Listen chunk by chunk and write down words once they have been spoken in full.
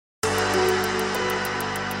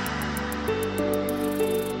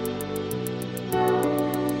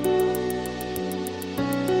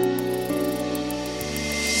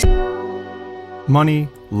Money,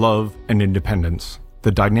 love, and independence.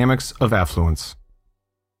 The dynamics of affluence.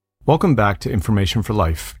 Welcome back to Information for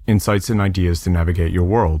Life, insights and ideas to navigate your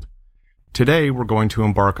world. Today, we're going to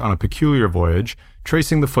embark on a peculiar voyage,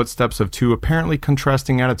 tracing the footsteps of two apparently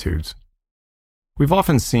contrasting attitudes. We've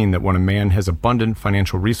often seen that when a man has abundant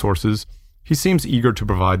financial resources, he seems eager to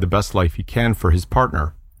provide the best life he can for his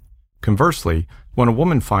partner. Conversely, when a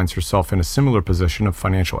woman finds herself in a similar position of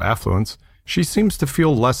financial affluence, she seems to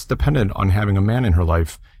feel less dependent on having a man in her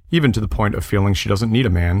life, even to the point of feeling she doesn't need a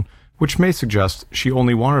man, which may suggest she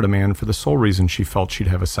only wanted a man for the sole reason she felt she'd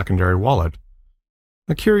have a secondary wallet.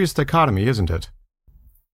 A curious dichotomy, isn't it?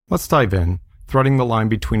 Let's dive in, threading the line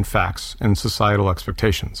between facts and societal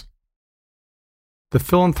expectations. The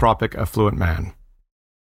philanthropic affluent man.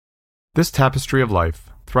 This tapestry of life,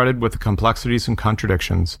 threaded with the complexities and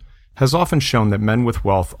contradictions, has often shown that men with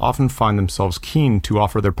wealth often find themselves keen to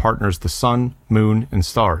offer their partners the sun, moon, and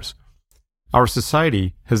stars. Our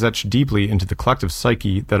society has etched deeply into the collective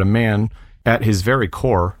psyche that a man, at his very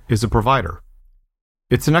core, is a provider.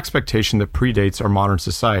 It's an expectation that predates our modern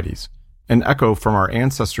societies, an echo from our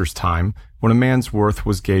ancestors' time when a man's worth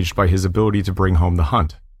was gauged by his ability to bring home the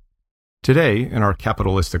hunt. Today, in our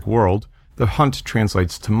capitalistic world, the hunt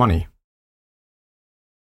translates to money.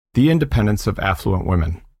 The independence of affluent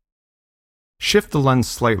women. Shift the lens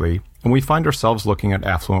slightly, and we find ourselves looking at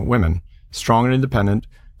affluent women, strong and independent,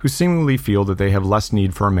 who seemingly feel that they have less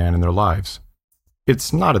need for a man in their lives.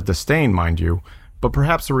 It's not a disdain, mind you, but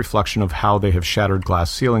perhaps a reflection of how they have shattered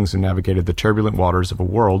glass ceilings and navigated the turbulent waters of a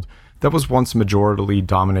world that was once majority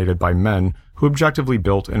dominated by men who objectively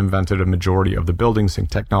built and invented a majority of the buildings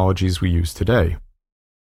and technologies we use today.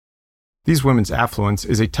 These women's affluence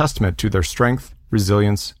is a testament to their strength,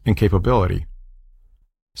 resilience, and capability.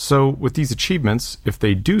 So, with these achievements, if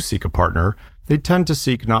they do seek a partner, they tend to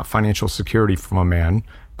seek not financial security from a man,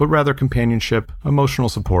 but rather companionship, emotional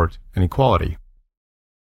support, and equality.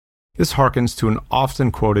 This harkens to an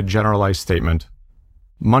often quoted generalized statement: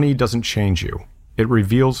 money doesn't change you. It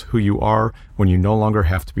reveals who you are when you no longer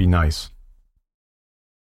have to be nice.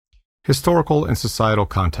 Historical and societal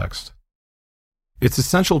context. It's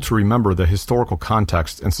essential to remember the historical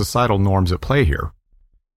context and societal norms at play here.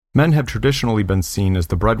 Men have traditionally been seen as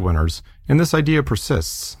the breadwinners, and this idea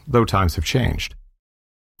persists, though times have changed.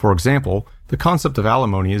 For example, the concept of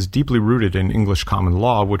alimony is deeply rooted in English common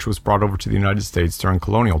law, which was brought over to the United States during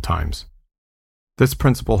colonial times. This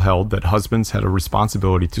principle held that husbands had a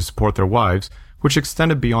responsibility to support their wives, which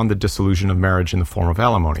extended beyond the dissolution of marriage in the form of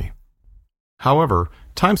alimony. However,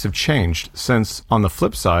 times have changed since, on the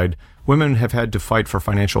flip side, women have had to fight for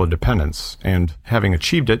financial independence, and, having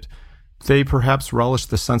achieved it, they perhaps relish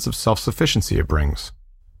the sense of self-sufficiency it brings.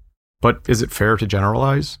 But is it fair to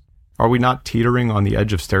generalize? Are we not teetering on the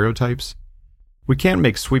edge of stereotypes? We can't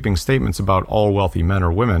make sweeping statements about all wealthy men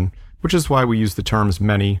or women, which is why we use the terms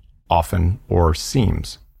many, often, or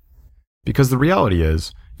seems. Because the reality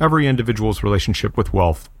is, every individual's relationship with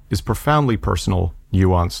wealth is profoundly personal,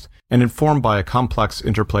 nuanced, and informed by a complex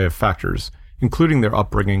interplay of factors, including their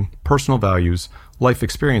upbringing, personal values, life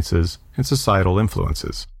experiences, and societal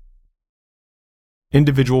influences.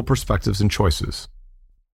 Individual perspectives and choices.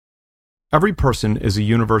 Every person is a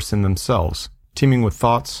universe in themselves, teeming with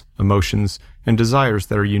thoughts, emotions, and desires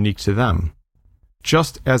that are unique to them.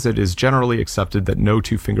 Just as it is generally accepted that no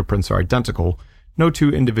two fingerprints are identical, no two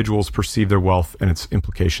individuals perceive their wealth and its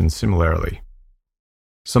implications similarly.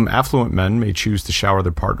 Some affluent men may choose to shower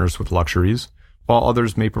their partners with luxuries, while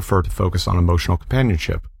others may prefer to focus on emotional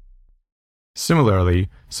companionship. Similarly,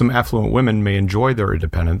 some affluent women may enjoy their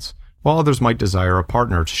independence, while others might desire a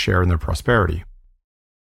partner to share in their prosperity.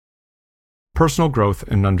 Personal growth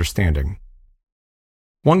and understanding.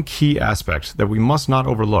 One key aspect that we must not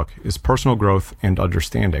overlook is personal growth and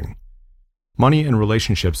understanding. Money and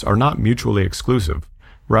relationships are not mutually exclusive.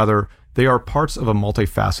 Rather, they are parts of a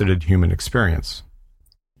multifaceted human experience.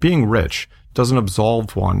 Being rich doesn't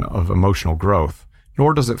absolve one of emotional growth,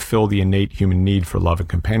 nor does it fill the innate human need for love and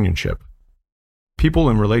companionship.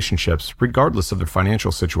 People in relationships, regardless of their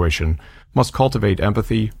financial situation, must cultivate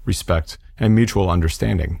empathy, respect, and mutual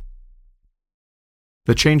understanding.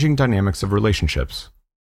 The changing dynamics of relationships.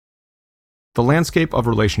 The landscape of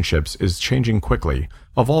relationships is changing quickly,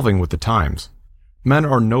 evolving with the times. Men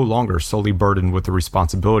are no longer solely burdened with the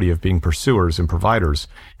responsibility of being pursuers and providers,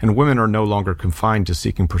 and women are no longer confined to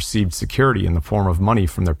seeking perceived security in the form of money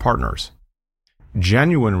from their partners.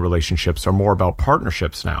 Genuine relationships are more about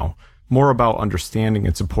partnerships now, more about understanding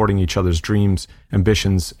and supporting each other's dreams,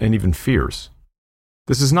 ambitions, and even fears.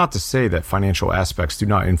 This is not to say that financial aspects do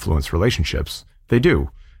not influence relationships. They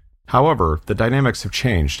do. However, the dynamics have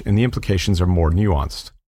changed and the implications are more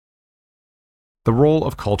nuanced. The role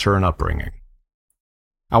of culture and upbringing.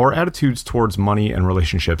 Our attitudes towards money and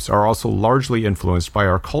relationships are also largely influenced by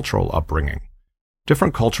our cultural upbringing.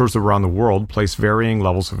 Different cultures around the world place varying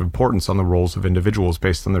levels of importance on the roles of individuals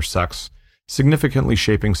based on their sex, significantly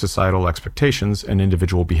shaping societal expectations and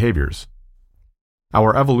individual behaviors.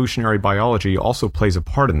 Our evolutionary biology also plays a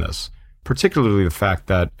part in this, particularly the fact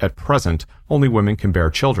that, at present, only women can bear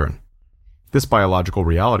children. This biological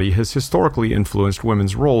reality has historically influenced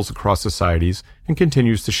women's roles across societies and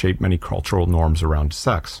continues to shape many cultural norms around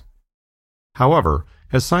sex. However,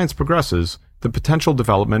 as science progresses, the potential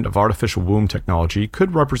development of artificial womb technology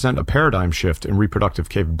could represent a paradigm shift in reproductive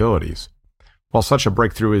capabilities. While such a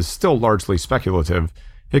breakthrough is still largely speculative,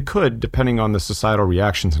 it could, depending on the societal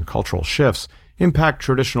reactions and cultural shifts, impact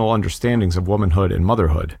traditional understandings of womanhood and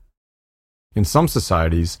motherhood. In some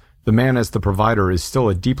societies, the man as the provider is still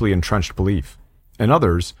a deeply entrenched belief. In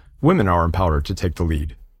others, women are empowered to take the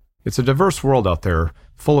lead. It's a diverse world out there,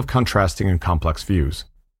 full of contrasting and complex views.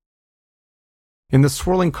 In the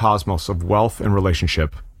swirling cosmos of wealth and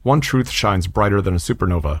relationship, one truth shines brighter than a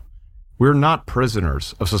supernova. We're not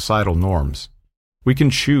prisoners of societal norms. We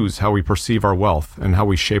can choose how we perceive our wealth and how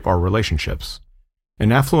we shape our relationships.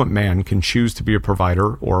 An affluent man can choose to be a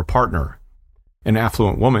provider or a partner. An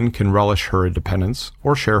affluent woman can relish her independence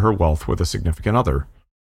or share her wealth with a significant other.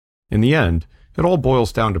 In the end, it all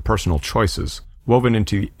boils down to personal choices, woven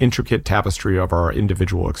into the intricate tapestry of our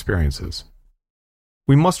individual experiences.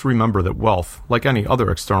 We must remember that wealth, like any other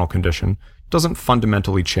external condition, doesn't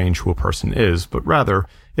fundamentally change who a person is, but rather,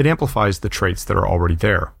 it amplifies the traits that are already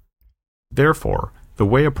there. Therefore, the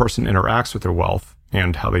way a person interacts with their wealth,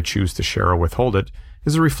 and how they choose to share or withhold it,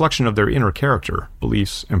 is a reflection of their inner character,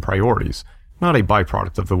 beliefs, and priorities, not a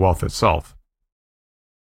byproduct of the wealth itself.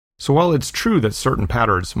 So while it's true that certain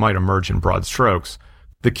patterns might emerge in broad strokes,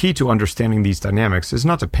 the key to understanding these dynamics is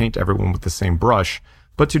not to paint everyone with the same brush,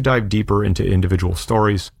 but to dive deeper into individual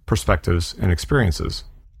stories, perspectives, and experiences.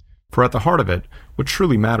 For at the heart of it, what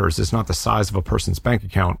truly matters is not the size of a person's bank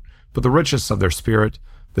account, but the richness of their spirit,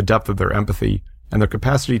 the depth of their empathy, and their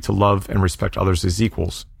capacity to love and respect others as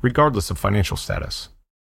equals, regardless of financial status.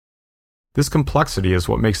 This complexity is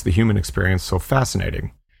what makes the human experience so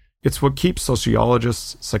fascinating. It's what keeps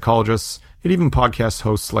sociologists, psychologists, and even podcast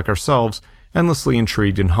hosts like ourselves endlessly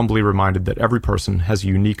intrigued and humbly reminded that every person has a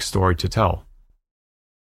unique story to tell.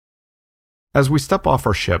 As we step off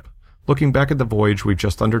our ship, looking back at the voyage we've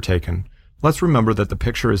just undertaken, let's remember that the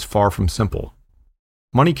picture is far from simple.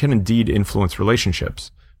 Money can indeed influence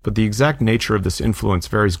relationships, but the exact nature of this influence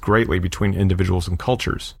varies greatly between individuals and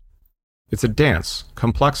cultures. It's a dance,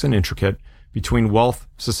 complex and intricate, between wealth,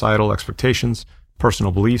 societal expectations,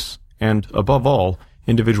 personal beliefs, and, above all,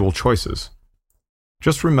 individual choices.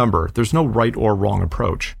 Just remember, there's no right or wrong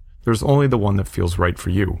approach. There's only the one that feels right for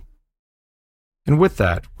you. And with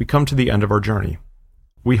that, we come to the end of our journey.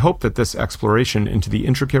 We hope that this exploration into the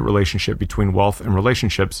intricate relationship between wealth and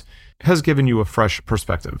relationships has given you a fresh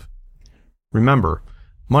perspective. Remember,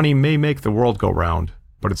 money may make the world go round,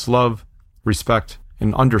 but it's love, respect,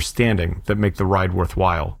 and understanding that make the ride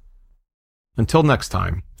worthwhile. Until next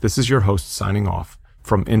time, this is your host signing off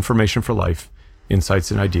from Information for Life,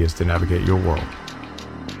 Insights and Ideas to Navigate Your World.